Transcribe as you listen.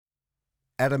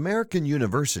At American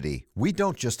University, we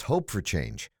don't just hope for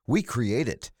change, we create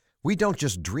it. We don't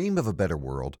just dream of a better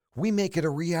world, we make it a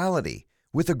reality.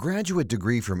 With a graduate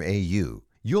degree from AU,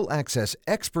 you'll access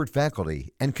expert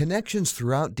faculty and connections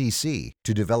throughout DC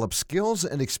to develop skills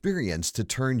and experience to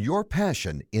turn your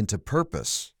passion into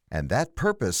purpose. And that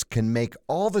purpose can make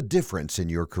all the difference in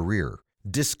your career.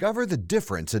 Discover the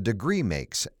difference a degree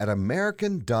makes at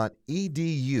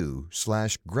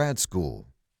american.edu/grad school.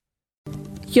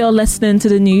 You're listening to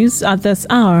the news at this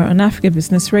hour on Africa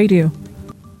Business Radio.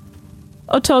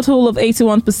 A total of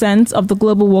 81% of the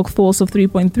global workforce of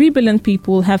 3.3 billion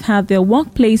people have had their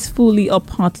workplace fully or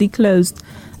partly closed.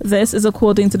 This is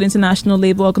according to the International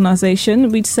Labour Organization,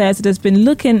 which says it has been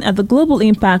looking at the global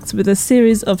impact with a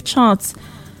series of charts.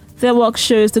 Their work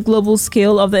shows the global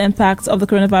scale of the impact of the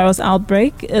coronavirus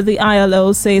outbreak. The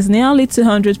ILO says nearly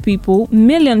 200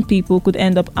 million people could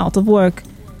end up out of work.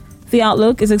 The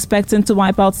outlook is expecting to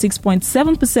wipe out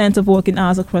 6.7% of working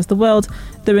hours across the world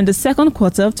during the second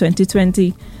quarter of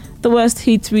 2020. The worst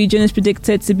hit region is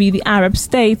predicted to be the Arab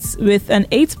states, with an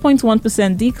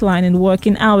 8.1% decline in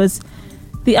working hours.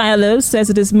 The ILO says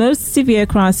it is the most severe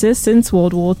crisis since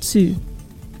World War II.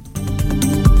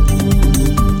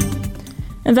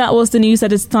 And that was the news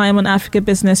at this time on Africa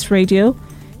Business Radio.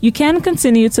 You can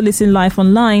continue to listen live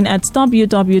online at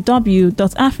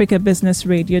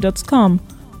www.africabusinessradio.com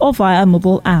or via a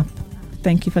mobile app.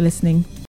 Thank you for listening.